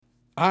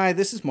Hi,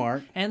 this is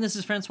Mark. And this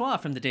is Francois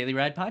from the Daily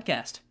Ride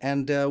Podcast.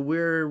 And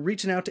we're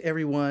reaching out to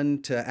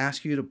everyone to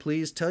ask you to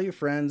please tell your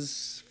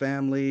friends,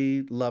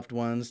 family, loved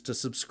ones to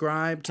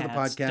subscribe to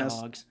Cats, the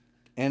podcast. dogs.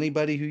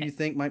 Anybody who you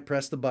think might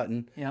press the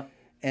button. Yep.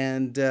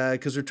 And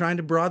because we're trying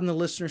to broaden the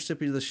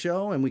listenership of the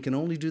show, and we can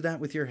only do that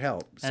with your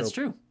help. That's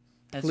true.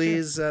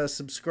 Please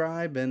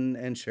subscribe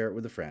and share it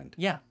with a friend.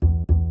 Yeah.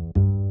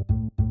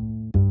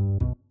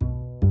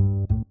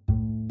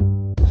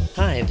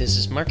 Hi, this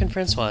is Mark and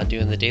Francois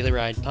doing the Daily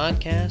Ride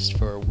podcast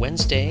for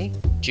Wednesday,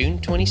 June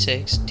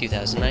 26,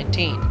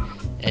 2019.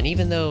 And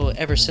even though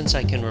ever since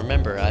I can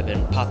remember I've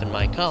been popping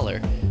my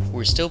collar,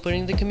 we're still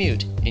putting the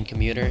commute in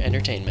commuter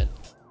entertainment.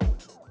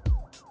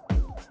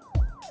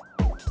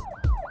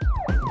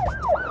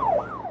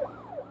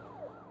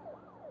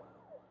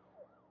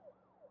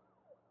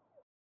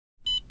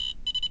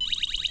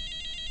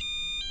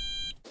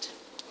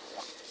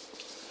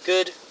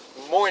 Good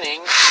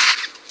morning,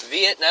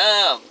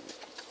 Vietnam.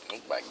 Oh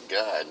my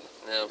God.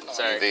 No,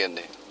 sorry. We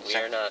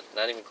are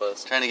not even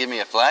close. Trying to give me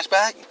a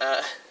flashback?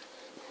 Uh,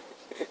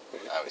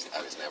 I was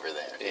never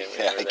there. Yeah, we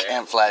were never I there.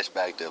 can't flash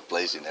back to a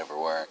place you never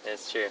were.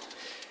 That's true.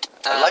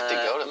 I'd like to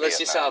go to unless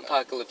you saw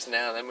Vietnam. Apocalypse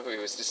Now, that movie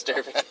was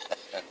disturbing.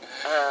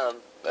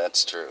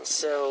 That's true.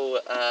 So,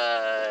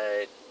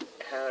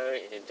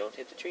 don't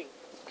hit the tree.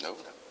 No.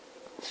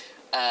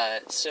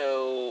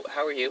 So,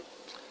 how are you?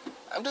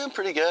 I'm doing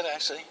pretty good,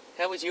 actually.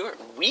 How was your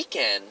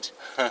weekend?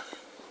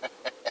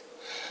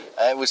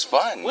 It was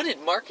fun. What did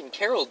Mark and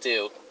Carol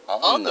do?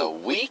 On the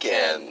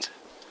weekend,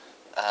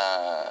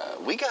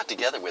 we got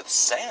together with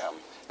Sam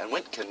and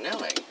went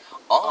canoeing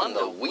on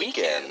the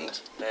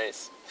weekend.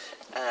 Nice.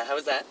 How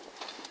was that?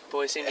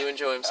 Boy seemed to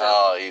enjoy himself.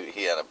 Oh,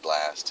 he had a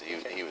blast.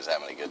 He was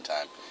having a good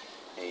time.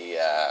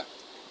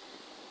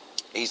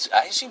 He's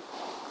actually,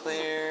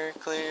 Clear.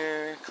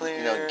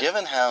 you know,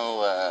 given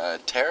how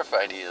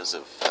terrified he is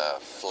of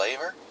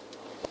flavor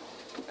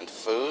and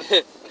food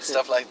and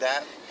stuff like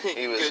that,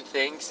 he was Good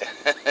things.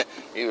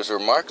 he was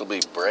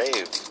remarkably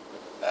brave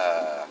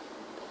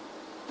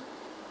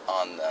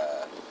On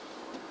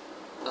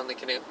the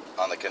canoe.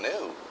 on the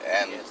canoe,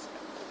 and Yes.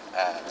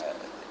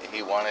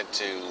 he wanted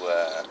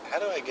to. How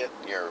do I get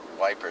your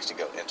wipers to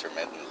go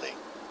intermittently?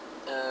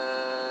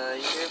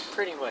 You're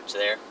pretty much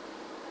there,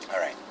 All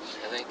right.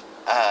 I think.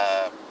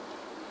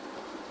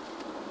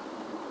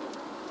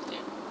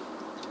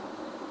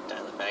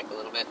 Dial it back a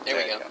little bit. There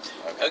we you go.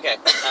 Okay. Okay.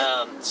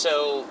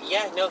 So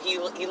yeah, no, he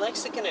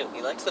likes the canoe.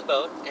 He likes the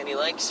boat, and he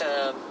likes.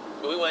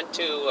 We went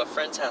to a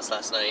friend's house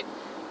last night,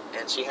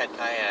 and she had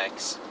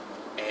kayaks,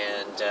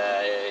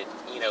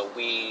 and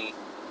we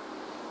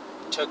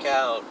took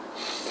out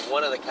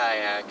one of the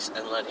kayaks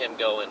and let him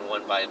go in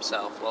one by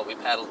himself while we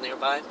paddled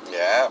nearby.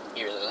 Yeah.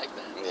 He really liked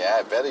that. Yeah,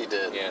 I bet he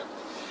did. Yeah.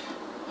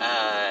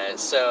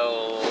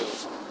 So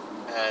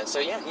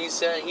yeah,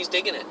 he's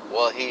digging it.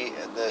 Well, He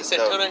said,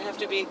 "Don't I have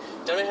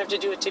to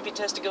do a tippy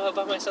test to go out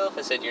by myself?"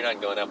 I said, "You're not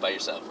going out by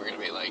yourself. We're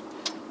gonna be like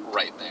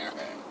right there."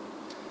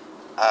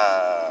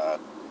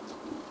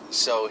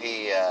 So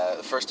he,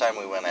 the first time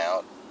we went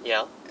out,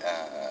 Yeah.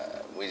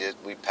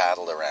 we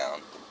paddled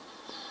around,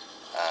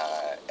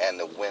 and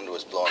the wind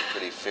was blowing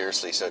pretty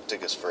fiercely, so it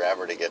took us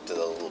forever to get to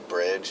the little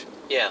bridge,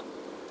 Yeah.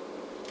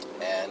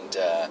 and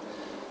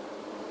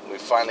we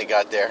finally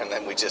got there, and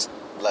then we just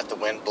let the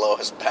wind blow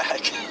us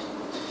back.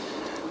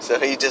 So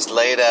he just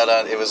laid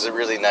out it was a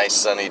really nice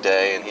sunny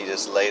day, and he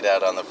just laid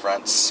out on the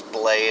front,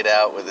 splayed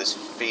out with his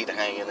feet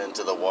hanging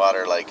into the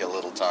water like a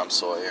little Tom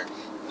Sawyer.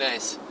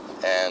 Nice.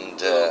 And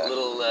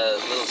Little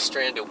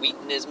strand of wheat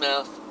in his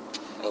mouth.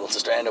 a little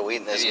strand of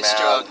wheat in his Maybe mouth. a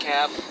straw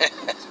cap.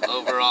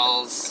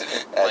 Overalls.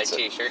 My That's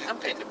T-shirt. I'm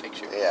painting a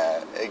picture.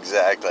 Yeah,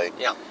 exactly.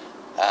 Yeah.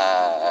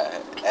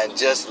 And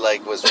just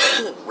like was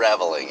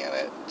reveling in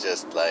it,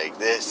 just like,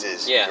 this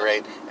is Yeah.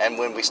 great. And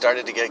when we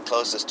started to get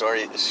close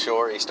to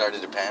shore, he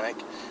started to panic.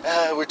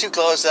 We're too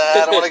close.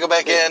 I don't want to go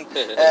back in.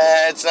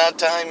 It's not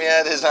time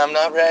yet. I'm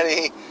not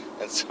ready.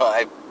 And so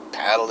I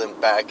paddled him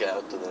back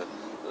out to the,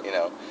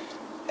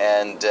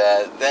 And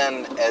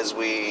then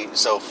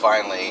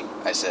finally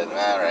I said,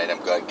 all right,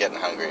 I'm getting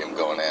hungry. I'm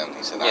going in.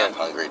 He said, Yeah. I'm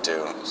hungry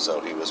too. So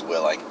he was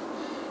willing.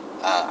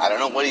 I don't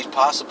know what he'd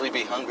possibly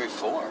be hungry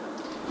for.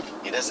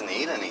 He doesn't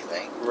eat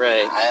anything.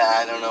 Right.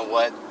 I don't know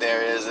what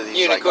there is that he's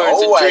Unicorns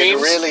like, and I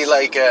dreams. really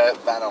like, I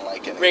don't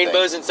like anything.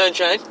 Rainbows and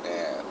sunshine.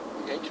 Yeah.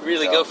 You could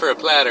really So, go for a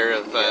platter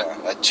of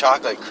A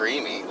chocolate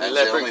creamy. That's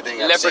the only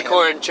thing I've seen.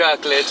 leprechaun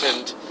chocolate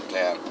and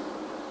Yeah.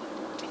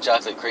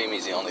 Chocolate creamy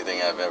is the only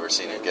thing I've ever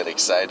seen him get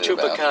excited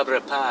about.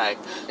 chupacabra pie.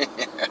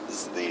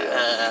 Yes,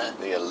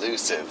 the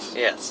elusive.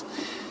 Yes.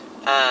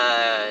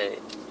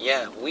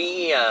 Yeah,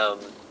 we,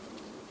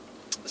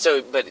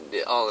 so, but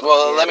all of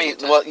Well, it. let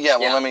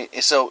me.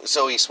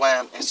 So he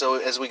swam. So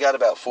as we got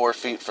about 4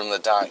 feet from the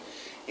dock,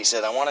 he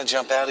said, "I want to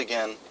jump out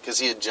again," because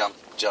he had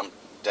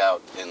jumped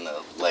out in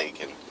the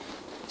lake and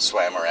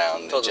swam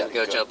around. Told him to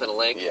go jump in a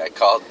lake. Yeah,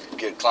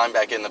 climbed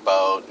back in the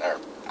boat, or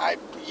I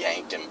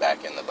yanked him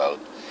back in the boat,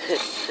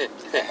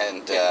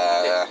 and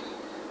Yeah.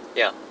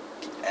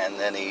 And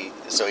then he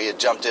had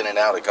jumped in and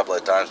out a couple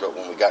of times, but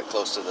when we got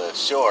close to the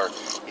shore,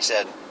 he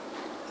said,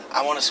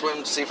 I want to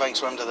swim, see if I can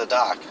swim to the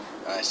dock.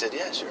 And I said,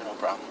 yeah, sure, no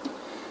problem.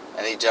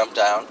 And he jumped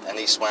out, and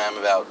he swam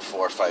about 4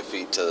 or 5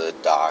 feet to the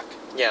dock.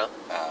 Yeah.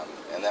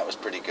 And that was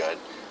pretty good.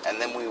 And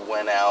then we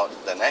went out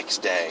the next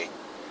day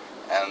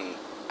and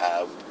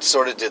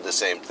sort of did the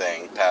same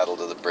thing, paddled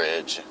to the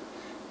bridge.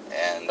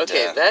 And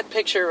Okay, that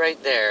picture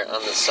right there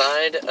on the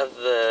side of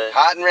the...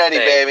 Hot and ready,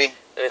 thing, baby.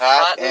 It's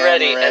hot and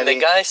ready, and the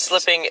guy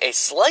slipping a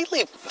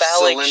slightly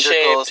cylindrical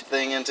phallic-shaped...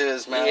 thing into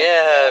his mouth.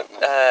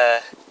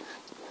 Yeah,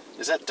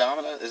 Is that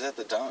Domino? Is that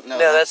the Domino?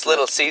 No, that's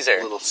Little Caesar.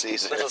 Little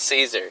Caesar. Little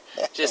Caesar.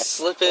 Just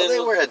slipping... Well, they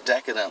were a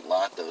decadent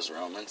lot, those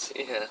Romans.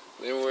 Yeah,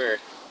 they were.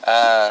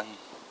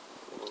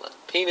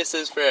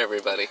 Penises for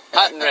everybody.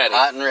 Hot and ready.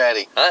 Hot and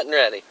ready. Hot and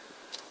ready.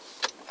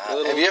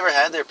 Have you ever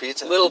had their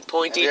pizza? Little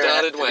pointy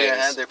dotted wings. Have you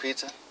ever had their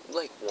pizza?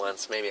 Like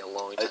once, maybe a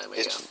long time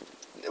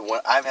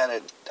ago. I've had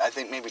it, I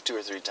think maybe 2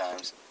 or 3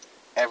 times.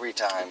 Every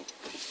time,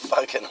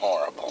 fucking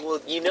horrible.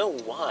 Well, you know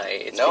why?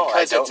 It's no,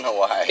 I because don't know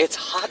why. It's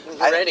hot and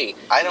ready.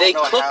 I don't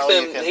know how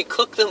them. you can... They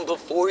cook them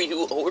before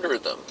you order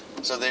them.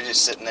 So they're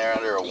just sitting there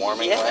under a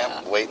warming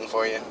lamp, waiting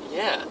for you?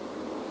 Yeah.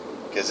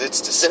 Because it's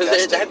So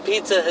disgusting. that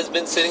pizza has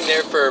been sitting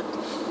there for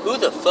who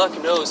the fuck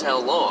knows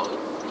how long.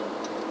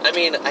 I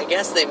mean, I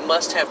guess they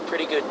must have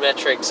pretty good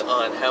metrics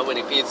on how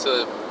many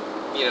pizza,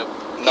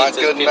 Not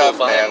good enough,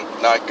 buy.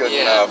 man. Not good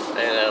enough.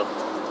 I know.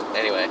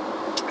 Anyway.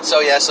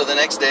 So the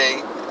next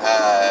day,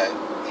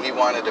 he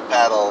wanted to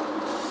paddle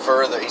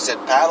further. He said,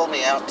 paddle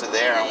me out to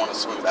there. I want to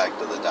swim back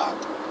to the dock.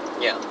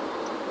 Yeah.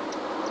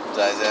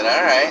 So I said,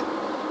 all right.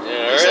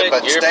 Yeah, He said, all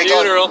right, your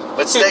funeral.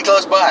 But stay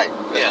close by.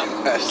 Yeah.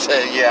 I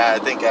said, yeah, I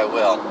think I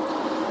will.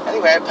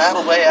 Anyway, I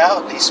paddled way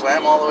out, and he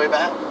swam all the way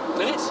back.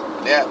 Nice.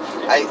 Yeah.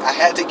 I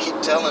had to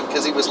keep telling him,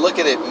 because he was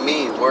looking at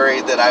me,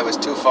 worried that I was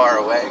too far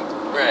away.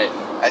 Right.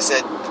 I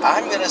said,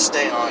 I'm going to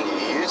stay on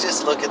you. You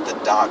just look at the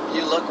dock.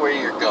 You look where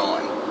you're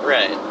going.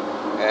 Right.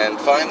 And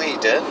finally he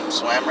did, and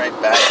swam right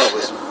back. He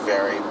was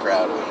very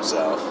proud of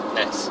himself.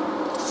 Nice.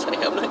 It's like,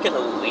 I'm not going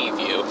to leave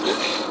you.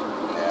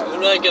 Yeah.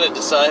 I'm not going to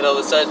decide all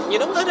of a sudden, you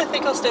know what, I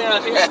think I'll stay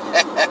out here.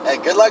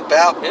 Good luck,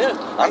 pal. Yeah.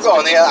 I'm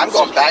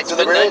going back to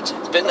the bridge.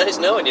 It's been nice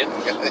knowing you.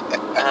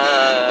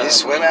 You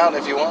swim out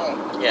if you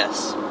want.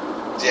 Yes.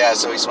 Yeah,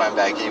 so he swam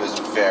back. He was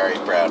very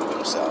proud of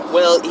himself.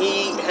 Well,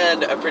 he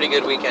had a pretty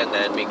good weekend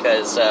then,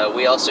 because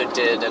we also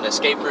did an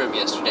escape room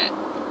yesterday,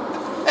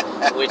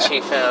 which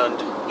he found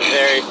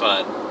very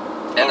fun,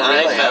 and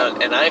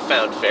I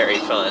found very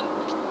fun,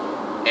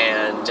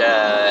 and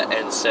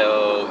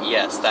so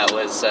yes, that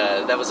was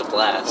a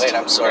blast. Wait,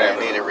 I'm sorry, I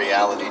need a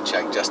reality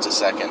check. Just a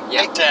second.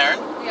 Yeah. Hey, Taryn.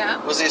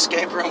 Yeah? Was the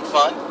escape room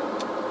fun?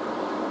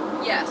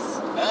 Yes.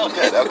 Oh,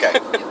 good. Okay.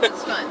 It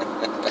was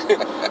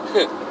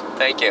fun.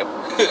 Thank you.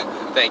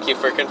 Thank you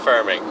for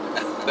confirming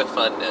the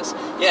funness.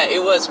 Yeah,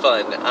 it was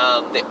fun.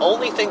 The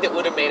only thing that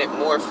would have made it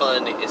more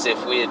fun is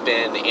if we had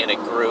been in a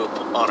group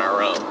on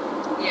our own.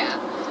 Yeah.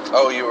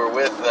 Oh, you were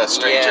with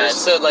strangers? Yeah,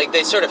 so like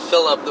they sort of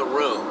fill up the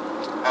room.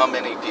 How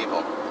many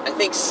people? I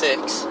think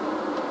 6.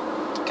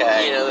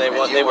 Okay. They And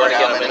want you to were get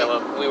how a many?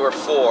 minimum. We were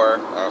 4.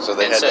 Oh, so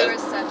they And had so- There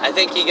was 7. I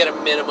think you get a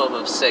minimum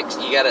of 6.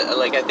 You gotta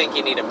I think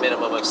you need a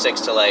minimum of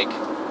 6 to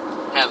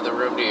have the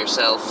room to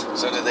yourself.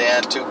 So did they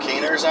add 2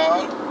 keeners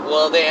on?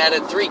 Well, they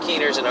added 3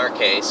 keeners in our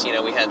case.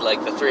 We had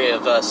the 3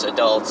 of us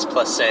adults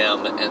plus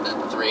Sam, and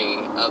then 3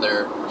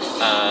 other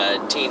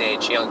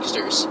teenage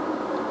youngsters.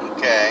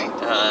 Okay.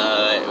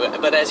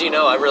 But as you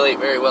know, I relate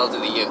very well to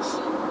the youth.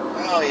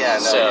 Oh, yeah, no,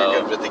 So-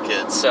 you're good with the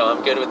kids. So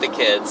I'm good with the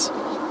kids,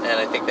 and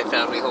I think they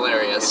found me You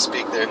hilarious.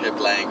 speak their hip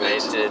They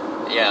language. did,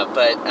 yeah.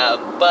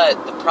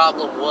 But the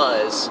problem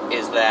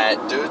is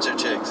that Dudes or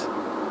chicks?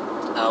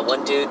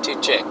 1 dude, 2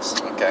 chicks,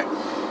 Okay.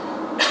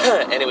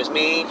 and it was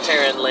me,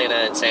 Taryn, Lena,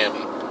 and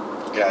Sammy.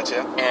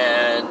 Gotcha.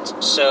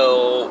 And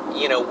so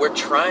we're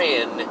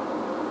trying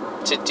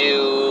to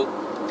do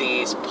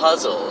these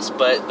puzzles,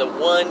 but the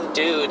one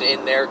dude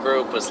in their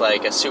group was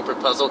like a super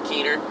puzzle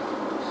keener,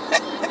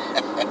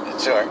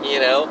 Sure.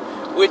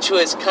 which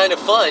was kind of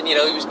fun. He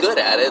was good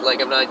at it.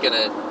 I'm not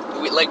gonna,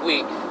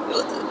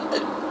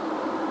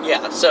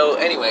 yeah. So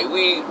anyway,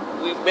 we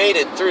made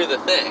it through the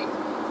thing,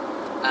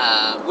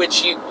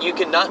 which you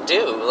can not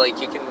do.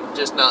 You can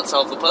just not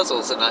solve the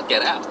puzzles and not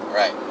get out,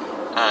 Right.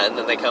 and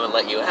then they come and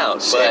let you out.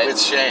 With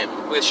shame.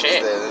 With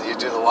shame. You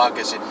do the walk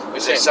of shame.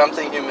 Is there shame.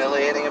 something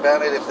humiliating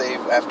about it if they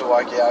have to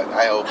walk you out?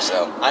 I hope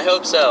so. I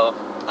hope so.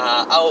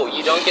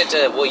 You don't get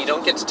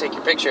to take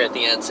your picture at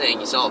the end saying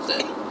you solved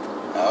it.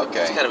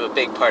 Okay. It's kind of a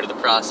big part of the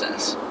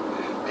process.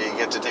 Do you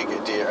get to take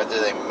it? Do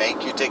they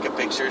make you take a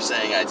picture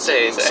saying I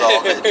Say didn't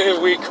solve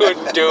it? we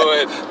couldn't do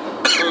it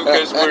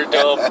because we're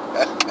dumb.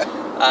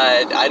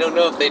 I don't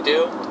know if they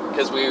do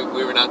because we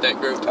were not that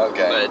group.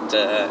 Okay. But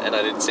and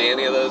I didn't see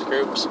any of those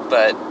groups.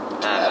 But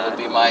That would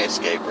be my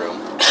escape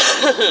room.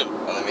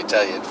 And let me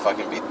tell you, it'd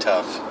fucking be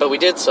tough. But we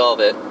did solve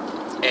it,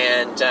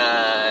 and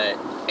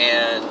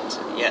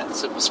yeah.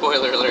 So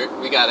spoiler alert,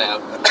 we got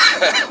out.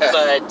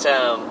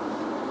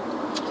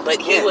 But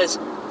he Yeah. was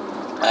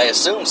I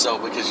assume so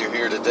because you're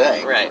here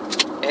today. right.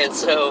 And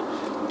so,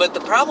 but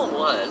the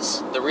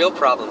real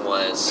problem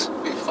was...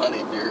 It'd be funny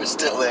if you were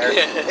still there.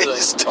 Yeah, They like,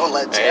 just don't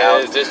let you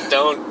Yeah, out. just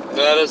don't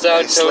let us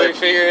out until we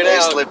figure it They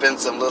out. slip in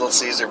some little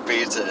Caesar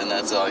pizza, and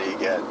that's all you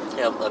get.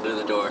 Yep, under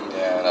the door.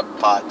 Yeah, and a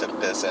pot to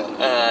piss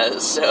in.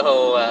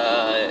 So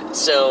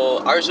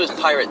ours was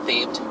pirate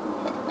themed.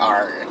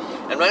 Arr.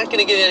 I'm not going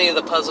to give any of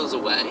the puzzles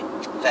away,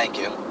 Thank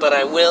you. but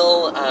I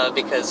will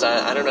because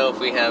I don't know if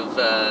we have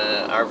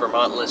our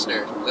Vermont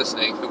listener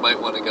listening who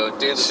might want to go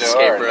do this Sure,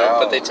 escape room. no.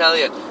 But they tell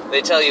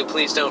you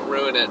please don't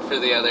ruin it for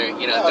the other.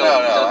 You know, No,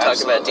 don't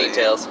talk about absolutely.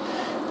 details.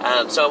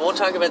 So I won't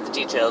talk about the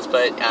details,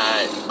 but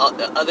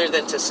other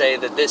than to say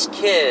that this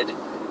kid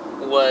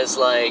was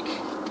like,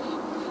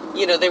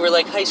 you know, they were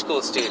like high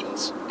school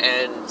students,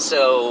 and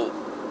so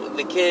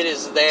the kid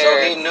is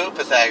there. So he knew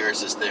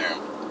Pythagoras'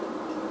 theorem.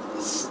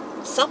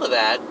 Some of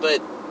that, but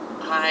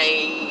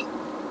I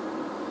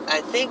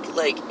think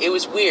like it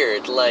was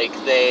weird. Like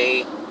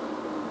they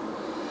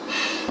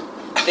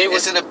were.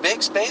 Is it a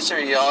big space, or are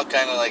you all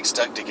kind of like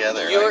stuck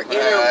together? You're Like, in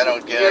a- I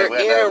don't get you're it.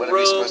 What, in a what are we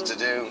room- supposed to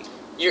do?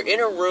 You're in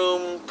a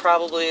room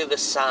probably the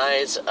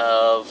size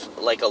of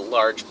like a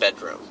large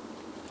bedroom.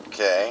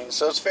 Okay,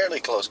 so it's fairly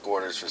close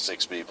quarters for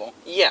 6 people.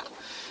 Yeah,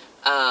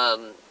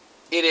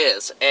 it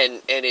is,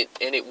 and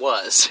it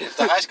was. If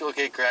the high school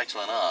kid cracks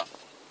one off,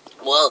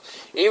 Well,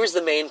 here was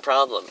the main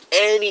problem.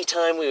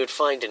 Anytime we would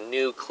find a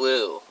new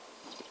clue,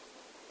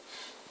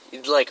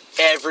 like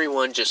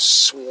everyone just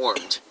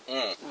swarmed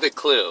the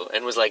clue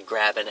and was like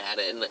grabbing at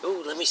it and like,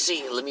 "Ooh, let me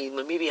see,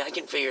 maybe I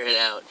can figure it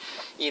out."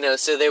 You know,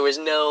 so there was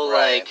no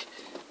Right.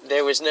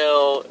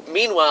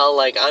 meanwhile,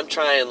 like I'm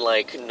trying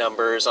like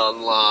numbers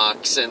on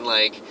locks and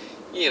like,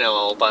 you know,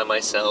 all by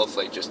myself,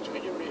 like just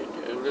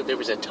there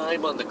was a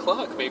time on the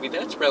clock, maybe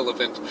that's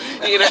relevant,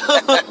 you know.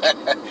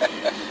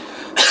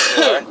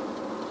 Sure.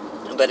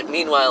 But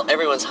meanwhile,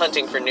 everyone's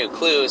hunting for new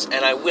clues,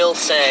 and I will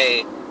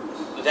say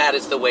that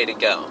is the way to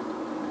go.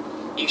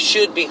 You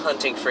should be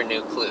hunting for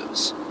new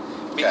clues.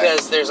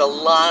 Because there's a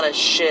lot of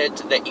shit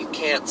that you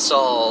can't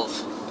solve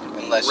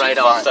unless right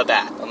you off find, the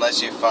bat.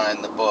 Unless you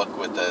find the book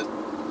with the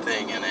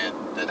thing in it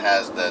that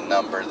has the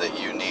number that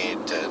you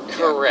need to...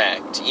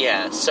 Correct,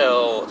 yeah.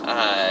 So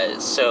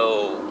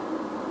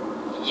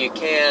you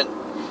can't...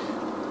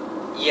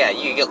 Yeah,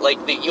 you get like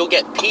you'll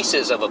get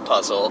pieces of a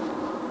puzzle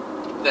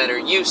that are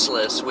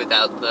useless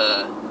without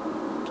the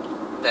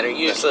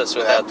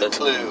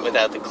clue.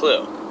 Without the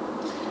clue.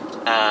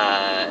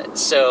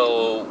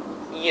 So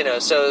you know,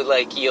 so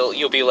like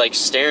you'll be like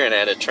staring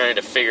at it, trying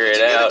to figure Did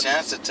it you get out. a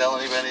chance to tell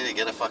anybody to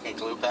get a fucking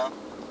clue, pal?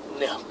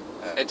 No,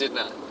 I did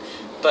not.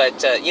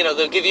 But you know,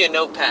 they'll give you a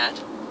notepad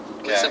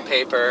with some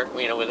paper,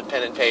 you know, with a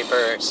pen and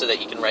paper, so that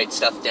you can write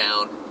stuff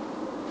down,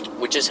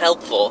 which is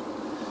helpful.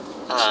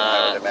 So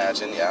I would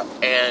imagine, yeah.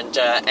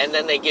 And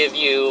then they give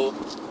you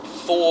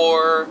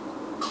 4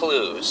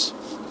 clues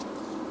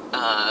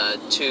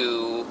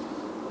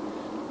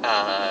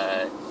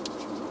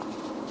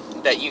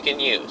that you can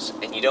use,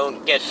 and you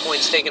don't get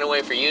points taken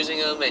away for using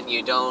them, and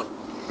you don't,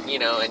 you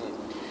know, and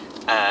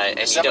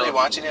Is somebody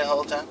watching you the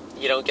whole time?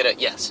 you don't get a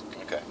yes.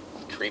 Okay.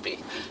 Creepy.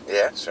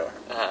 Yeah, sure.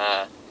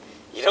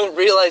 You don't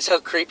realize how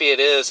creepy it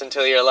is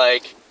until you're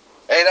like,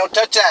 Hey, don't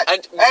touch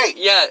that! Hey!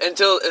 yeah,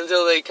 until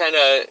they kind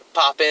of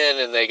pop in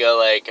and they go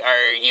like,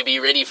 "Are you be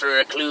ready for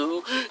a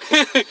clue?"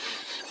 And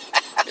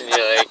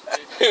you're like,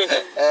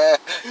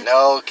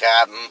 No,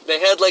 Captain. they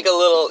had like a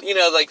little, you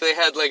know, like they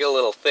had like a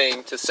little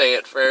thing to say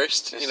it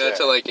first, you know, Sure.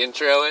 to like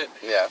intro it.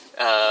 Yeah.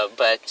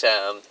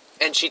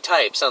 And she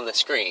types on the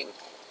screen,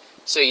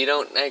 so you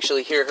don't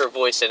actually hear her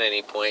voice at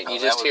any point. You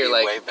just that would hear be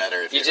like, way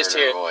better if you you just heard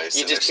hear- her voice.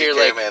 you and just if she hear,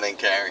 came like- in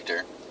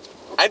character.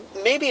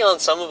 maybe on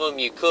some of them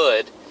you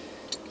could,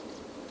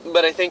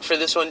 but I think for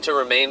this one to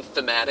remain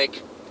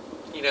thematic,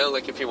 you know,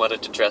 like if you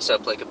wanted to dress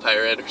up like a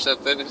pirate or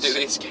something and do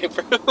the escape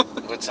room,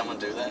 Would someone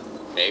do that?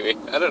 maybe,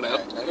 I don't know.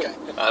 Okay.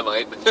 I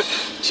might.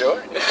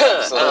 Sure.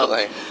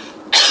 Absolutely.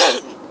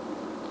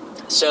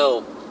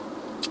 So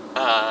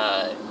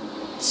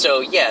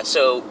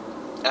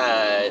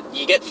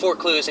you get 4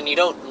 clues, and you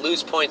don't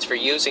lose points for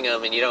using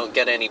them, and you don't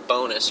get any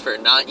bonus for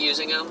not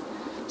using them.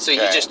 So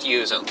you Okay. just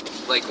use them.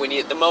 Like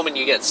the moment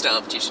you get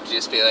stumped, you should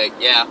just be like,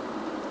 "Yeah,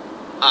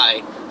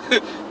 hi,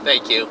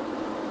 thank you."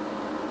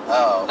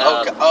 Oh,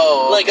 okay.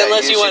 Okay. like,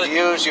 unless you should wanna-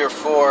 use your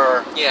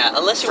 4... Yeah,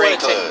 unless you Free want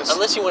to take, clues.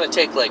 unless you want to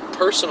take like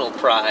personal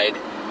pride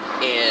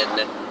in,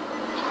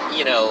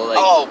 you know, like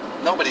Oh,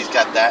 nobody's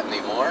got that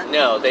anymore.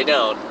 no, they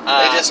don't.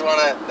 They just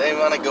want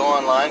to go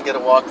online, get a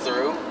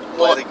walkthrough,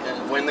 Well,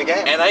 and win the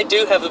game. And I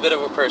do have a bit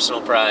of a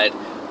personal pride,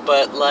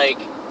 but like,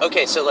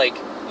 okay, so like,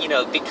 you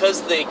know,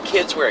 because the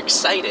kids were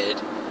excited,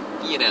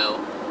 you know,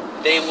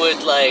 they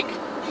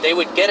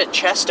would get a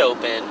chest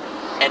open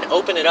and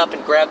open it up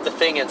and grab the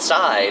thing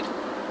inside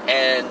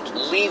and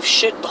leave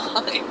shit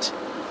behind.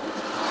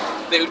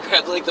 They would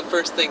grab like the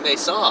first thing they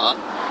saw,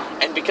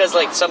 and because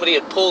like somebody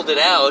had pulled it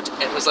out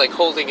and was like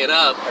holding it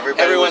up,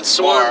 Everybody everyone would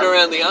swarmed swarm.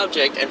 around the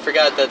object and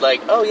forgot that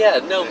like, oh yeah,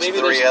 no, There's maybe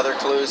 3 other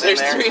clues in there's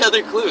there. 3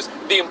 other clues,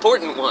 the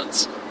important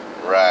ones.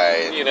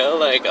 Right. You know,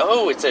 like,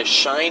 oh, it's a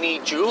shiny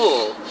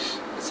jewel.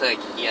 It's like,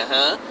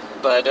 yeah,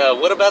 but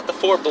what about the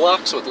 4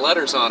 blocks with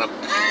letters on them?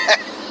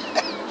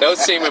 Those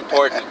seem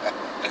important.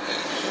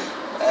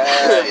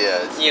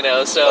 Yes. You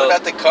know, so... What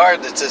about the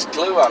card that says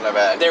clue on the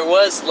back? There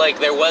was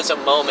a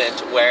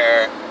moment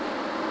where...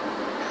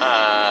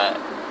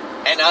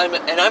 And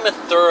I'm a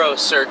thorough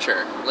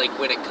searcher, like,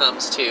 when it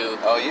comes to...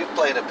 Oh, you've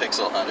played a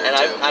Pixel Hunter, and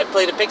too. I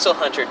played a Pixel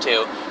Hunter,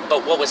 too.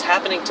 But what was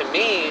happening to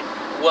me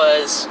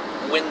was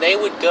when they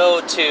would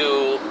go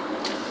to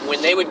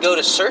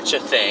search a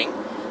thing,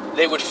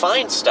 they would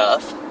find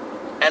stuff,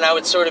 and I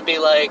would sort of be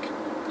like...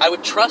 I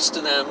would trust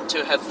them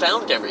to have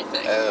found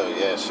everything. Oh,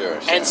 yeah, sure.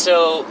 And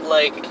so,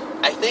 like,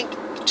 I think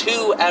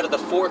 2 out of the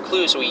 4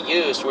 clues we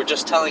used were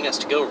just telling us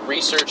to go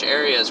research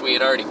areas we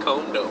had already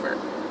combed over.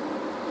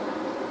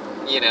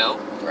 You know?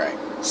 Right.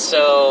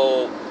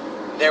 So,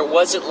 there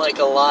wasn't, like,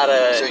 a lot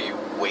of... So you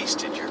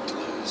wasted your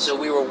clues. So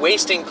we were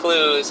wasting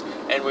clues,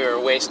 and we were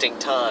wasting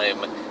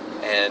time,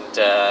 and...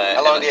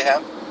 How long do you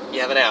have? You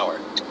have an hour.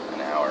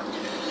 An hour.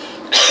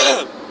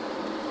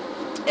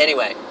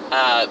 Anyway,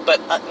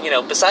 you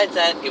know, besides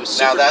that, it was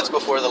super Now that's fun.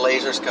 before the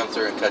lasers come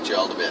through and cut you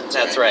all to bits.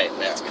 That's right.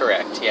 That's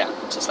correct. Yeah,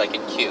 just like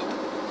in Cube.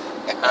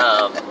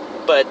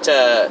 But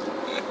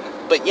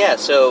yeah.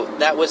 So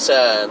that was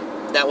the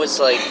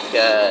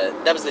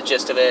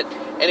gist of it,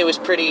 and it was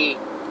pretty.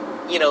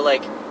 You know,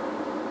 like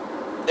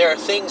there are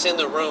things in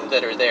the room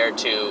that are there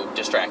to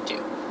distract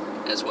you,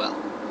 as well.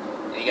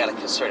 And you got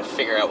to sort of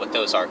figure out what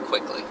those are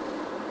quickly.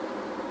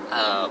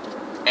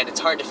 And it's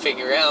hard to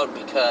figure out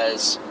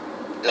because.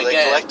 Do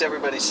they collect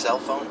everybody's cell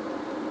phone?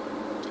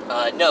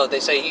 No, they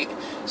say you.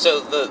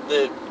 So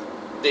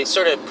they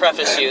sort of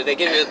preface you.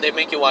 They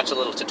make you watch a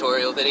little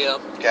tutorial video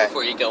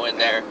before you go in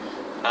there,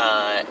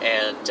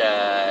 and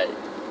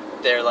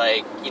they're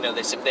like, you know,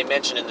 they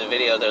mention in the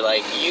video, they're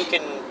like,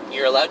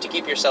 you're allowed to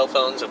keep your cell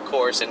phones, of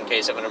course, in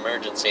case of an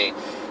emergency,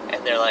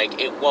 and they're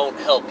like, it won't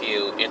help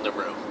you in the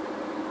room.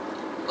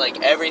 Like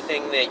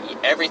everything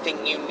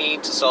you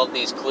need to solve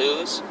these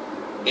clues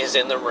is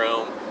in the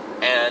room.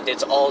 And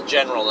it's all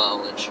general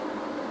knowledge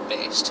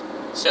based.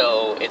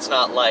 So it's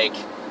not like,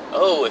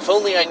 oh, if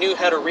only I knew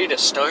how to read a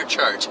star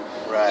chart.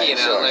 Right. You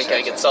know, I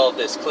could solve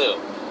this clue.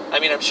 I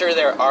mean, I'm sure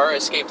there are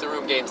escape the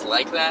room games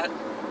like that.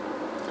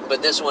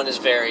 But this one is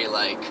very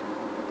like...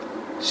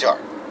 Sure.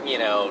 You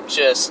know,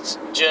 just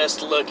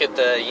look at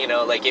the, you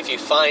know, like if you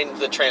find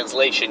the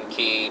translation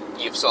key,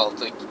 you've solved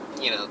the,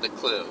 you know, the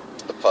clue.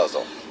 The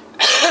puzzle.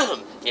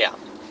 Yeah.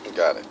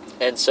 Got it.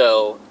 And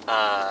so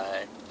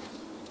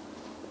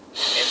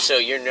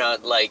you're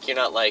not like,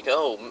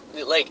 oh,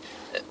 like,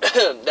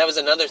 that was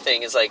another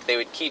thing, is like they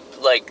would keep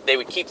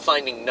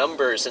finding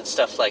numbers and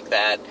stuff like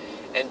that,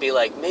 and be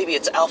like, maybe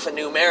it's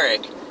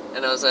alphanumeric,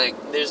 and I was like,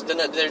 there's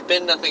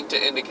been nothing to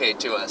indicate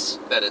to us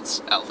that it's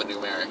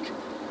alphanumeric,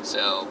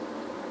 so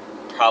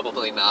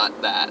probably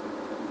not that.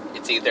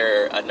 It's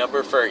either a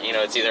number for, you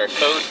know, it's either a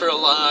code for a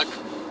lock,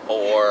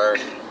 or,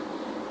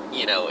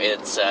 you know,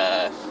 it's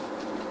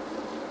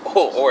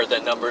or the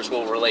numbers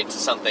will relate to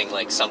something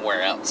like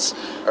somewhere else.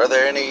 Are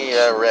there any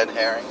red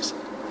herrings?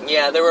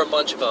 Yeah, there were a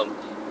bunch of them.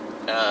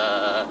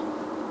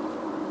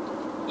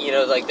 You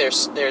know, like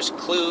there's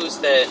clues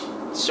that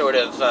sort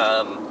of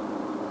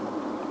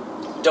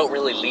don't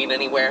really lead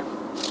anywhere.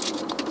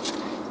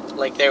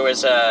 Like there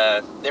was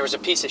a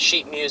piece of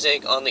sheet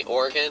music on the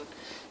organ,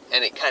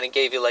 and it kind of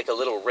gave you like a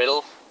little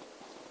riddle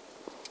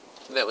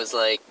that was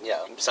like,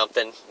 yeah,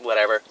 something,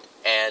 whatever.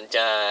 And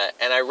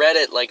I read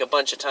it like a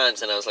bunch of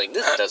times, and I was like,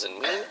 this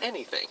doesn't mean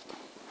anything.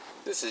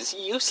 This is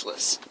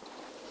useless.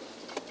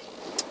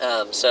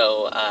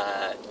 So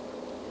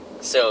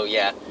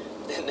yeah.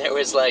 And there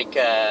was like,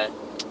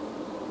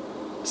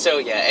 so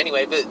yeah,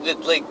 anyway, but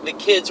like the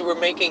kids were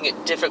making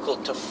it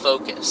difficult to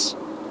focus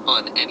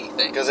on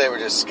anything. Because they were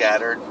just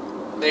scattered?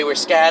 They were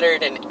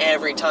scattered, and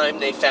every time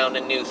they found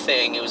a new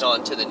thing, it was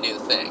on to the new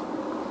thing.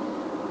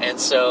 And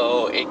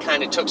so it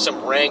kind of took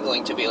some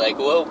wrangling to be like,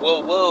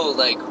 whoa,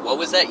 like, what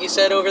was that you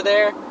said over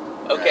there?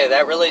 Okay,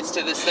 that relates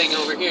to this thing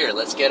over here.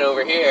 Let's get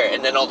over here.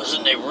 And then all of a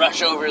sudden they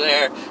rush over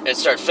there and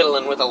start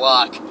fiddling with a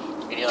lock.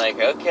 And you're like,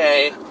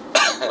 okay,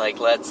 like,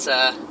 let's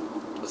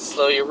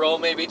slow your roll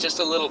maybe just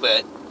a little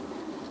bit.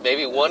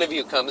 Maybe one of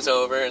you comes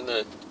over and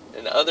the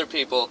other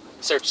people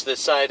search the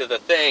side of the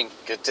thing.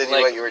 Continue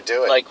what you were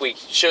doing. Like we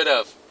should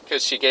have.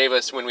 Because she gave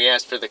us, when we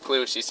asked for the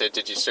clue, she said,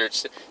 did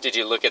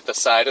you look at the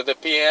side of the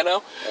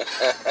piano?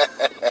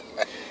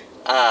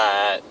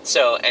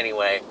 So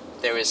anyway,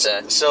 there was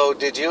a... So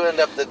did you end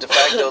up the de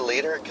facto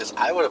leader? Because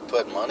I would have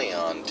put money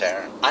on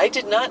Taryn. I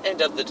did not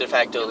end up the de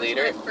facto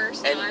leader. It was my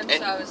first time,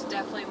 so I was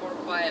definitely more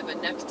quiet,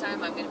 but next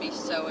time I'm going to be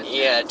so intense.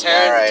 Yeah,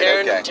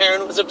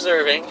 Taryn was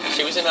observing.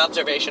 She was in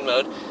observation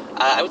mode.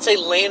 I would say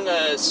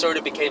Lena sort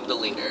of became the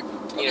leader.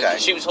 You know,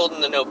 she was holding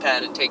the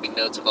notepad and taking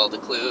notes of all the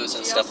clues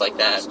and stuff like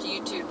that. She also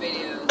watched YouTube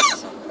videos.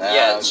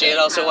 Yeah, she had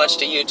also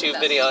watched a YouTube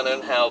video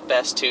on how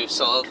best to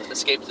solve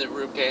escape the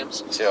room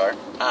games. Sure.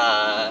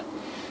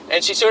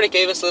 And she sort of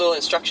gave us little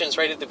instructions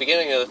right at the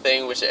beginning of the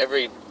thing, which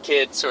every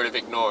kid sort of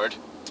ignored.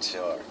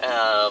 Sure.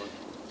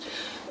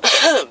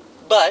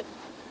 But,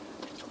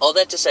 all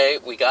that to say,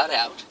 we got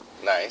out.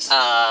 Nice. Wait,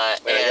 I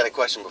and- got a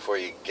question before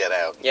you get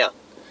out. Yeah.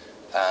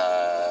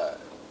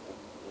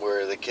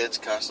 Were the kids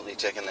constantly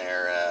checking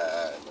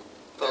their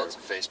Phones?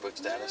 Facebook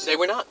status? They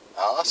were not.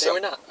 Awesome. They were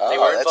not. Oh, They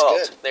were that's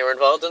involved. good. They were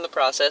involved in the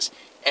process,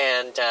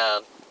 and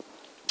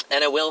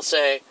I will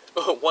say,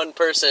 one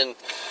person,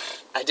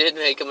 I did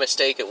make a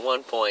mistake at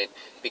one point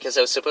because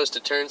I was supposed to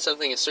turn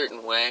something a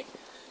certain way,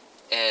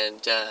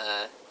 and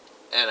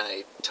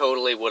I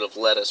totally would have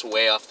led us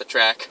way off the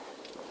track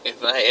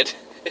if I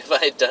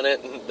had done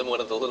it. And then one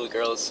of the little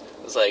girls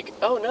was like,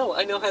 "Oh no,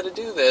 I know how to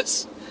do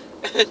this,"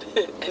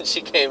 and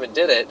she came and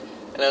did it,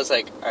 and I was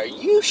like, "Are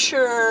you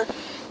sure?"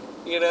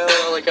 You know,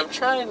 like, I'm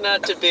trying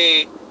not to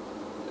be...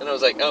 And I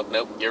was like, oh,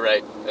 nope, you're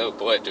right. Oh,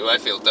 boy, do I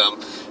feel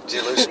dumb. Did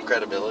you lose some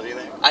credibility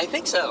there? I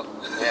think so.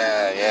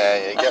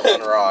 Yeah, you get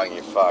one wrong,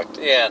 you're fucked.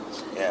 Yeah.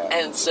 Yeah.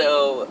 And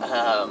so,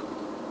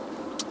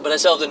 but I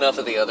solved enough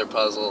of the other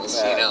puzzles,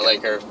 you know, Okay.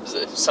 like, or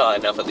saw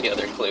enough of the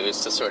other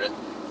clues to sort of,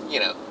 you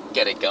know,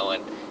 get it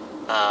going.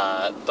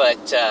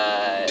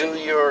 Do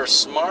your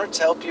smarts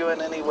help you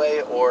in any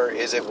way, or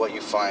is it what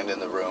you find in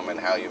the room and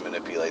how you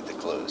manipulate the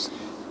clues?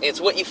 It's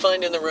what you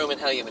find in the room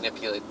and how you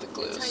manipulate the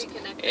clues. It's how you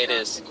connect the It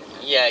dots is. in your head.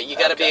 Yeah, you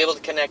got to be Okay. able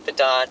to connect the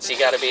dots. You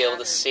got to be able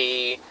to Patterns.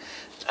 see.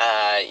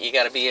 You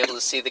got to be able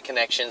to see the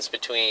connections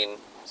between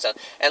stuff.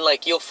 And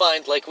like you'll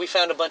find, like we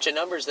found a bunch of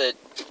numbers that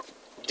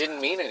didn't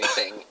mean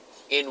anything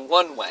in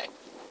one way,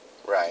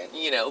 Right.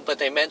 you know, but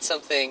they meant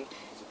something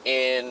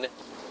in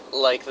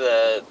like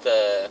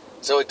the.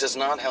 So it does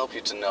not help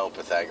you to know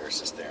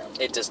Pythagoras' theorem.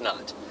 It does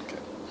not.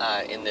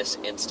 Okay. In this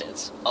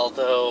instance,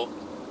 although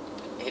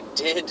it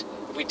did.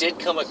 We did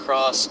come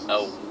across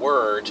a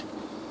word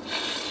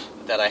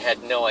that I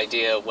had no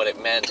idea what it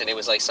meant, and it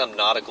was like some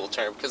nautical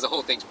term because the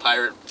whole thing's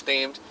pirate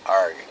themed.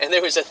 Arg. And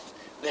there was a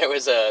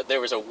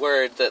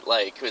word that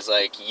like was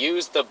like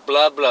use the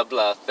blah blah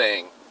blah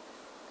thing,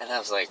 and I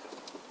was like,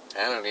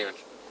 I don't even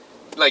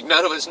like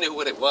none of us knew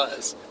what it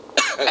was.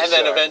 And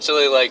then Sure.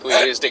 eventually like we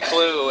used a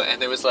clue,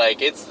 and it was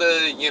like it's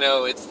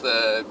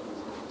the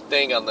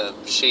thing on the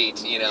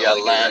sheet, you know. Yeah,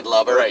 like,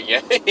 landlubber. Right?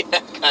 Yeah,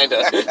 yeah, kind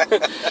of.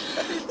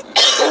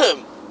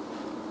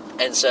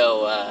 And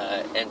so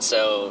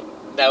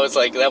that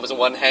was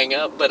one hang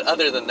up, but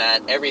other than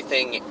that,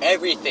 everything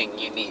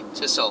you need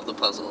to solve the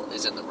puzzle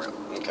is in the room.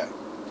 Okay.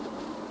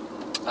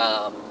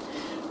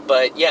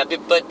 But yeah,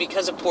 but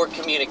because of poor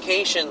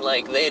communication,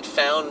 like they had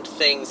found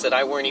things that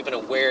I weren't even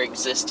aware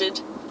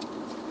existed.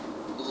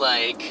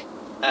 Like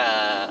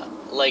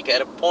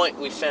at a point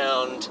we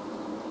found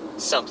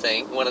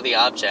something, one of the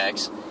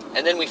objects,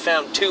 and then we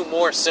found two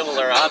more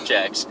similar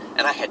objects,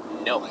 and I had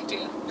no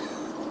idea.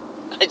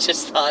 I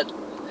just thought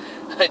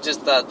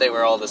they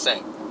were all the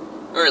same.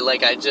 Or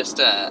like I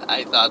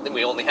thought that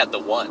we only had the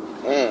one.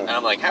 And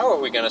I'm like, how are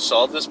we going to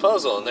solve this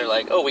puzzle? And they're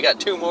like, oh, we got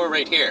two more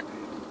right here.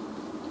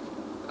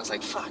 I was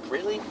like, fuck,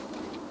 really?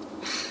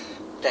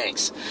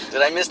 Thanks.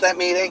 Did I miss that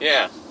meeting?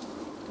 Yeah.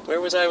 Where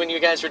was I when you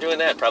guys were doing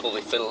that?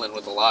 Probably fiddling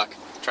with the lock,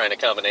 trying a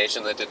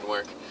combination that didn't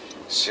work.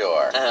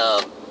 Sure.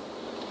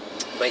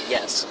 But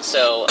yes,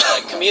 so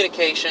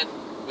communication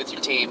with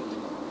your team,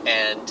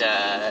 and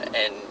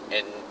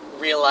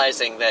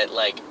realizing that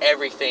like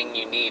everything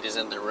you need is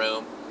in the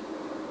room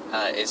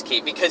is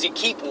key, because you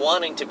keep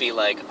wanting to be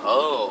like,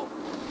 oh,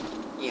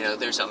 you know,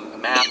 there's a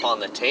map on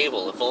the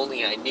table. If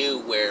only I knew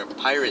where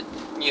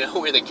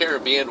where the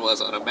Caribbean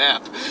was on a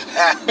map.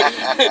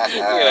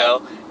 You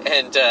know,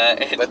 and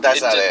But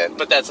that's not it.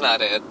 But that's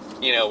not it.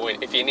 You know,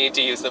 if you need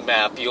to use the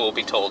map, you will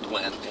be told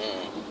when.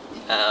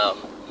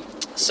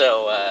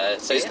 So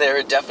Is there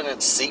a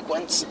definite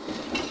sequence?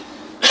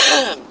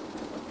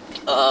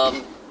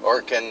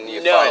 Or can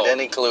you No. find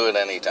any clue at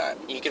any time?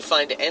 You can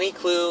find any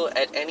clue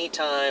at any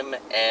time,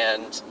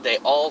 and they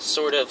all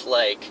sort of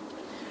like...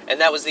 And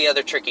that was the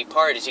other tricky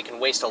part, is you can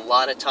waste a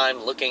lot of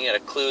time looking at a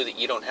clue that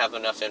you don't have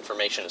enough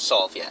information to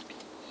solve yet.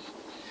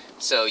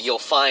 So you'll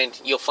find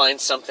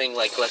something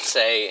like, let's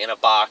say, in a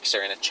box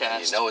or in a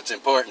chest. You know it's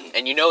important.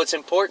 And you know it's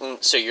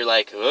important, so you're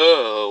like,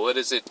 oh, what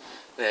is it?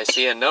 And I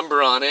see a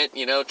number on it,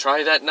 you know,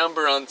 try that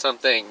number on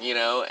something, you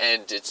know,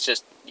 and it's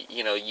just,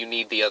 you know, you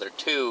need the other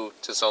two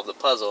to solve the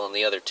puzzle, and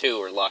the other two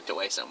are locked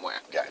away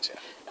somewhere. Gotcha.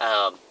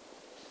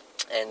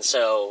 And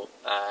so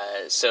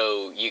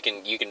you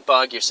can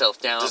bog yourself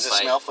down. Does it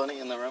by, smell funny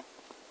in the room?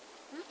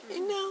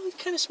 No, it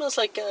kind of smells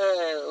like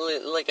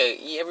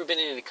you ever been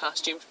in a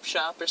costume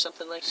shop or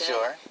something like that?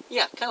 Sure.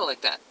 Yeah, kind of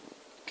like that.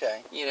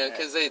 Okay. You know,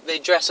 because they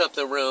dress up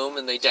the room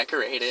and they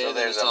decorate it. So and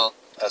there's it's all...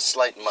 a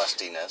slight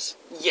mustiness.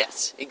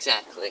 Yes,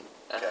 exactly.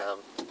 Okay.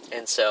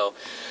 And so,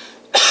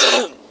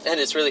 and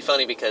it's really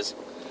funny because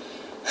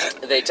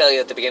they tell you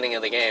at the beginning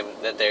of the game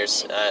that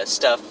there's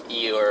stuff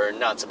you're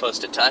not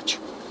supposed to touch.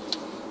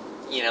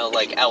 You know,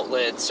 like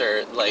outlets,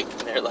 or like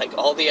they're like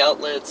all the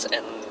outlets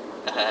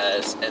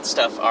and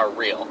stuff are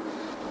real.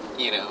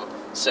 You know,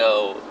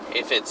 so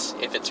if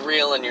it's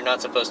real and you're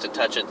not supposed to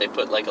touch it, they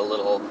put like a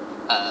little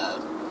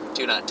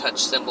do not touch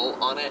symbol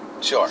on it.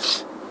 Sure.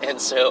 And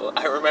so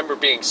I remember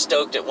being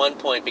stoked at one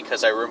point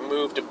because I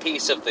removed a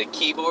piece of the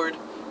keyboard,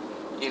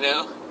 you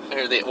know,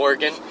 or the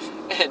organ,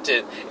 and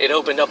it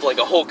opened up like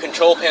a whole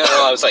control panel.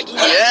 I was like,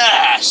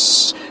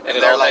 yes!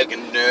 And they're like, no.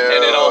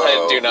 And it all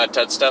had do not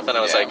touch stuff, and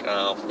I was Yeah. like,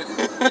 oh.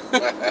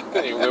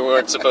 We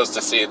weren't supposed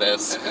to see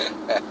this.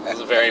 It was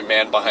a very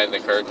man behind the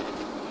curtain.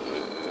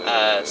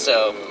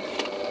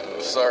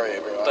 Sorry,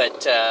 everyone.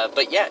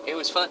 But yeah, it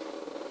was fun,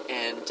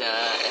 and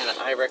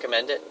I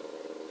recommend it.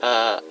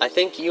 I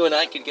think you and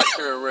I could get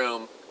through a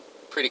room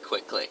pretty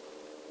quickly.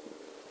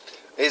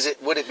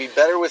 Would it be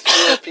better with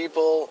fewer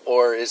people,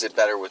 or is it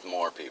better with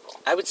more people?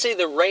 I would say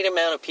the right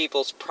amount of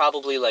people's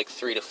probably like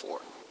 3 to 4.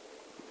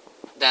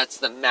 That's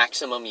the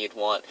maximum you'd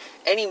want.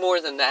 Any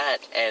more than that,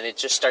 and it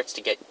just starts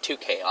to get too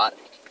chaotic.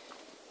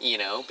 You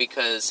know,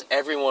 because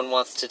everyone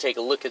wants to take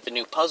a look at the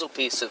new puzzle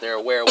piece so they're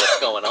aware of what's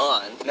going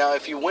on. Now,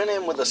 if you went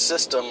in with a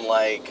system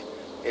like,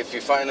 if you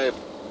find a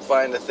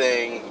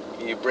thing,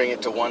 you bring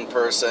it to one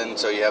person,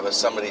 so you have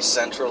somebody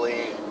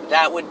centrally.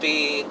 That would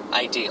be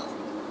ideal.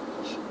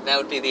 That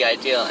would be the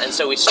ideal. And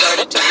so we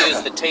started to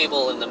use the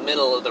table in the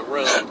middle of the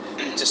room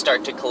to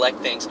start to collect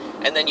things.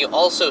 And then you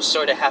also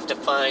sort of have to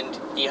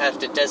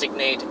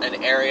designate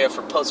an area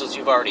for puzzles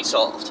you've already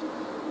solved.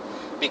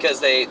 Because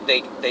they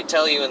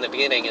tell you in the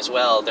beginning as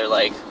well, they're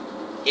like,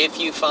 if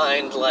you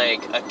find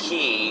like a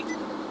key...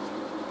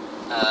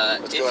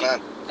 What's going on?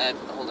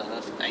 Hold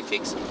on, I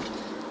fix it.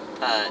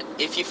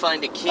 If you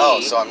find a key... Oh,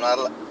 so I'm not...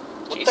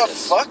 What Jesus. the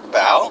fuck,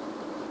 Bal?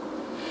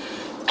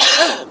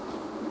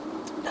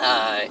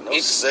 No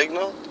if,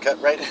 signal cut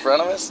right in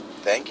front of us?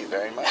 Thank you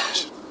very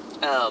much.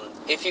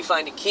 if you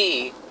find a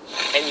key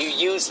and you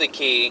use the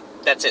key,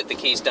 that's it, the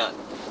key's done.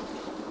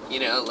 You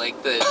know,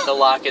 like the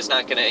lock is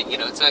not gonna,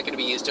 it's not gonna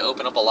be used to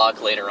open up a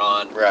lock later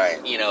on.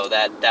 Right. You know,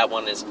 that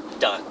one is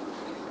done.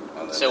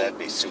 Well, then So- that'd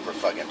be super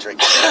fucking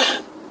tricky.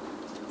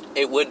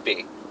 It would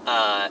be.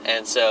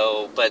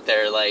 But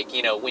they're like,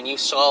 when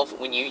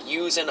you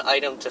use an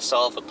item to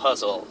solve a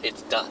puzzle,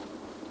 it's done.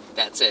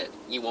 That's it.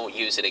 You won't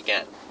use it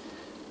again.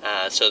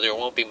 So there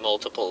won't be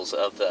multiples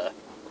of the,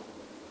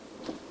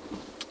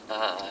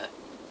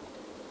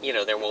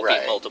 there won't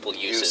Right. be multiple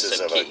uses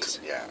of keys.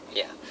 Yeah.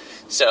 Yeah.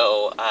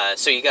 So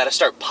you got to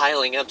start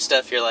piling up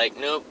stuff. You're like,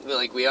 nope.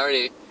 Like we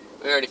already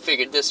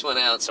figured this one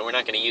out, so we're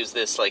not going to use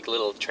this like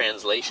little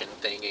translation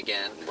thing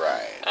again.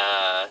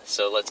 Right.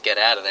 So let's get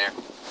out of there.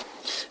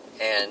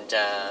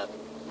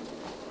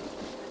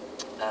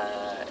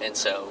 And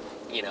so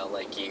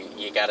like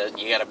you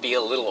gotta be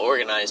a little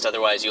organized,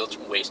 otherwise you'll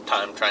waste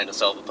time trying to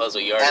solve a puzzle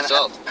you already And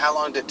solved. how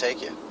long did it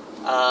take you?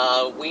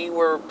 We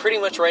were pretty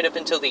much right up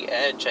until the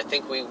edge. I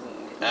think we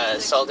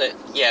solved it.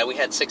 Yeah, we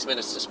had 6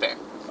 minutes to spare.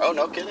 Oh,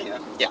 no kidding, huh?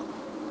 Yeah.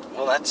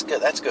 Well, that's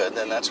good. That's good.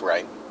 Then that's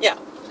right. Yeah.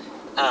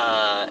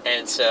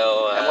 And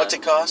so. And what's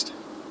it cost?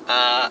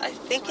 I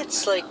think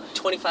it's like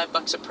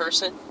 $25 a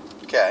person.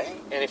 Okay.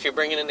 And if you're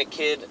bringing in a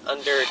kid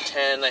under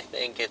 10, I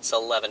think it's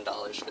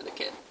 $11 for the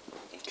kid.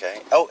 Okay.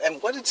 Oh,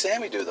 and what did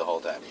Sammy do the whole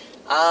time?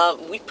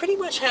 We pretty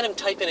much had him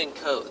typing in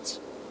codes.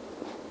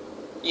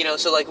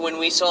 So like when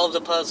we solved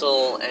a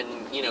puzzle and,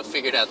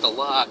 figured out the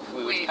lock,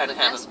 we would kind of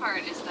have the best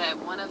part is that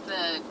one of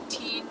the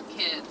teen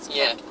kids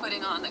Yeah. kept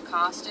putting on the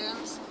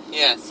costumes.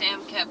 Yeah. And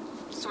Sam kept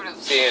sort of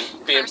being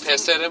cursing-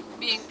 pissed at him.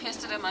 Being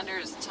pissed at him under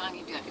his tongue.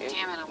 He'd be like,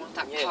 damn it, I want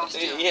that Yeah.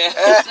 costume. Yeah.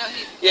 So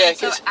Yeah, and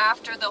so 'cause-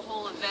 after the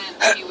whole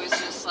event, he was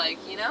just like,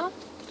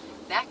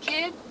 that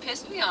kid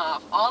pissed me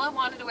off. All I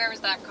wanted to wear was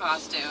that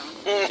costume.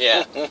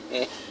 Yeah.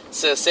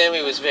 So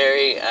Sammy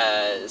very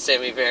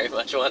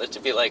much wanted to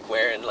be like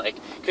wearing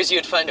because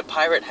you'd find a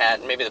pirate hat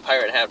and maybe the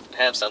pirate hat would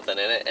have something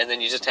in it, and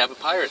then you just have a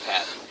pirate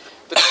hat.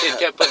 But the kid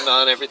kept putting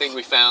on everything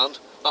we found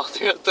all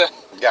throughout the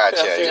Gotcha.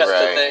 throughout You're the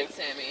right. thing.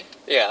 Sammy.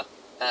 Yeah.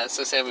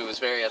 So Sammy was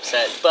very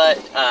upset, but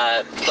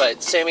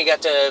Sammy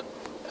got to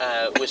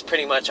was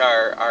pretty much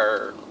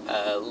our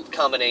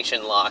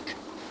combination lock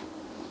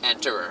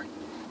enterer.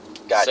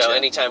 Gotcha. So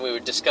anytime we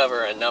would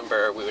discover a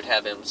number, we would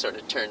have him sort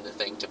of turn the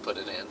thing to put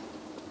it in,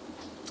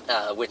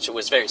 which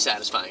was very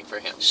satisfying for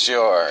him.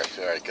 Sure,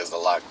 because the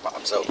lock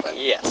pops open.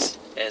 Yes,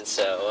 and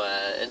so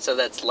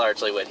that's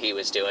largely what he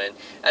was doing.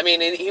 I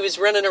mean, he was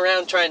running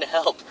around trying to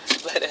help,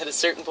 but at a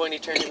certain point he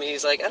turned to me.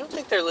 He's like, "I don't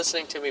think they're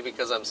listening to me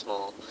because I'm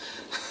small."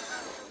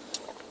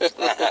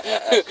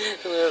 I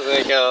was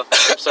like, "Oh,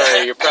 I'm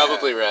sorry. You're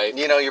probably right."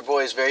 Your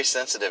boy is very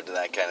sensitive to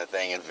that kind of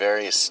thing and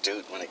very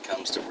astute when it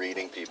comes to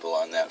reading people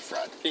on that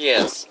front.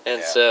 Yes, and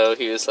Yeah. so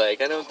he was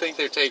like, "I don't think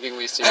they're taking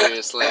me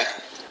seriously,"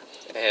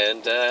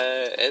 and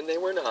they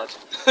were not.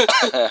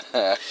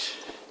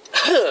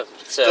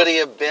 So, Could he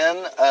have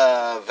been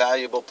a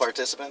valuable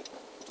participant?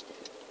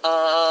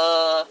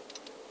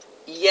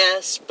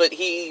 Yes, but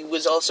he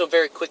was also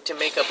very quick to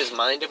make up his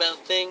mind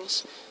about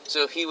things.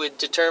 So he would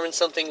determine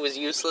something was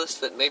useless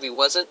that maybe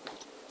wasn't.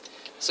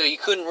 So you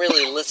couldn't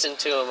really listen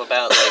to him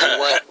about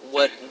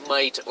what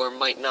might or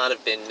might not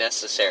have been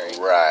necessary.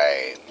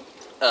 Right.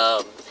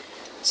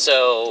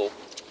 So,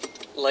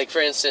 like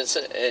for instance,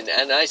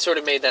 and I sort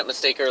of made that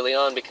mistake early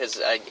on because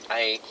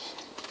I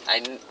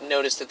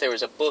noticed that there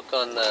was a book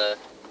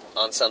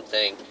on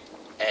something,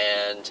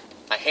 and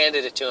I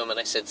handed it to him and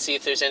I said, "See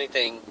if there's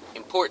anything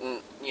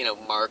important,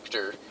 marked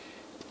or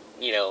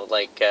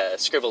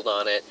scribbled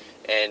on it,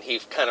 and he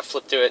kind of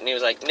flipped through it, and he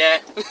was like, nah.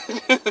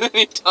 And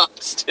he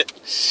tossed it.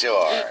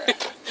 Sure.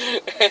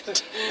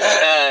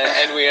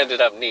 and we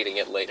ended up needing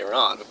it later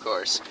on, of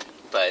course.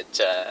 But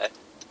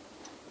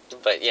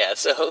yeah,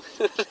 so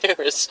there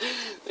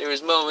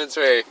was moments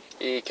where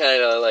he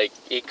kind of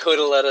he could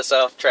have let us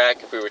off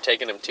track if we were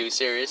taking him too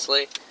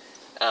seriously.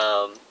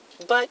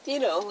 But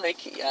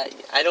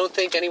I don't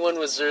think anyone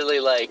was really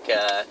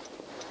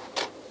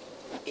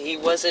he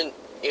wasn't.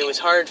 It was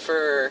hard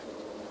for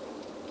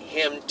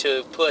him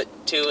to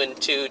put 2 and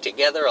 2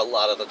 together a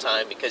lot of the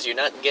time because you're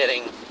not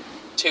getting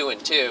 2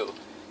 and 2.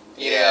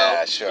 You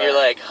know? Sure. You're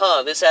like,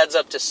 this adds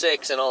up to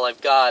 6, and all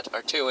I've got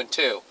are 2 and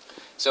 2.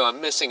 So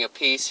I'm missing a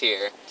piece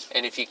here,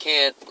 and if you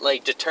can't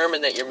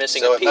determine that you're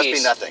missing a piece, so it must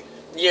be nothing.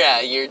 Yeah,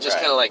 you're just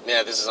kind of like,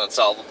 nah, this is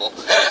unsolvable.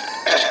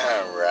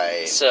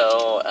 Right.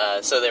 So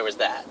there was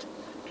that.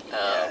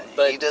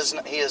 But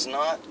he is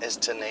not as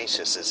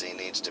tenacious as he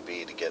needs to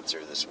be to get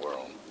through this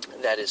world.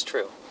 That is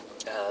true.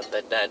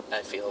 But that,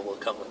 I feel, will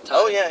come with time.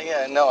 Oh,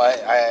 yeah. No,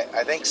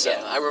 I think so.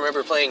 Yeah, I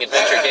remember playing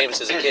adventure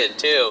games as a kid,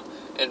 too,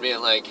 and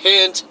being like,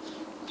 hint,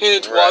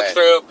 Right.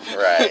 walkthrough.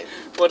 Right.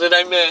 What did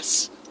I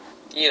miss?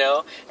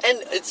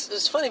 And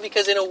it's funny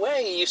because in a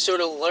way you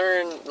sort of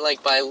learn,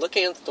 by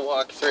looking at the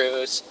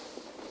walkthroughs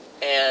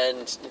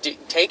and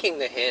taking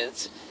the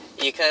hints,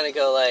 you kind of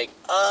go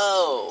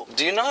oh.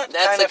 Do you not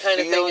That's the kind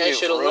of feel thing I you've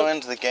should've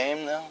ruined the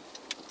game, though?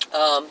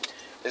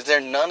 Is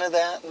there none of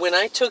that? When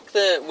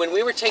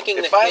we were taking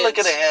the hints... If I look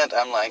at a hint,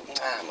 I'm like,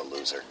 I'm a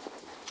loser.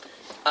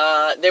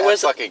 There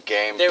was that fucking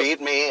game beat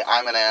me,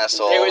 I'm an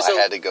asshole, I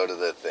had to go to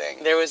the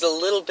thing. There was a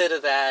little bit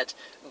of that,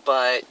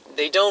 but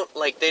they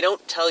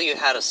don't tell you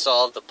how to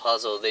solve the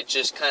puzzle. They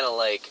just kind of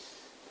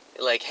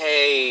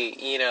hey,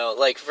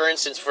 for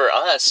instance, for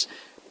us,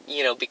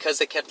 because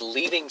they kept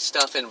leaving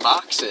stuff in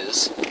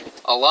boxes,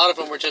 a lot of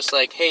them were just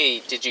like, hey,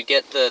 did you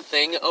get the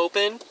thing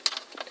open?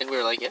 And we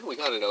were like, yeah, we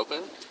got it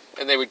open.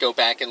 And they would go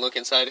back and look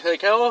inside,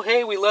 like, oh,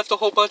 hey, we left a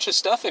whole bunch of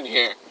stuff in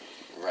here.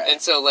 Right. And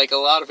so, a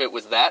lot of it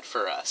was that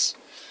for us.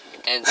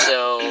 And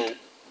so,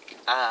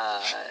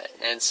 I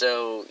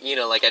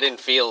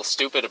didn't feel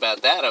stupid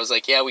about that. I was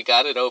like, yeah, we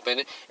got it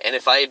open. And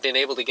if I had been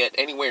able to get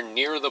anywhere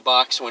near the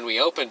box when we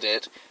opened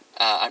it,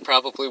 I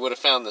probably would have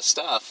found the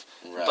stuff.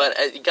 Right. But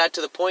it got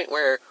to the point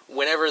where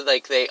whenever,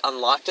 they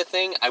unlocked a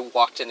thing, I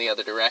walked in the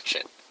other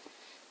direction.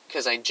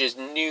 Because I just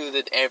knew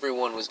that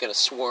everyone was going to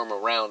swarm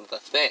around the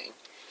thing.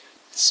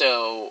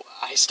 So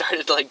I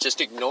started,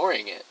 just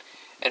ignoring it.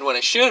 And what I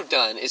should have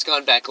done is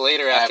gone back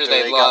later after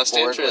they'd lost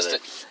interest.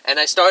 And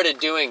I started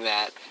doing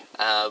that,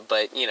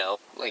 but,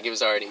 it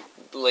was already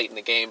late in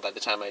the game by the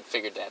time I'd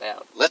figured that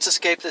out. Let's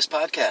escape this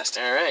podcast.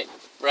 All right.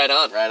 Right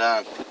on. Right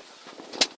on.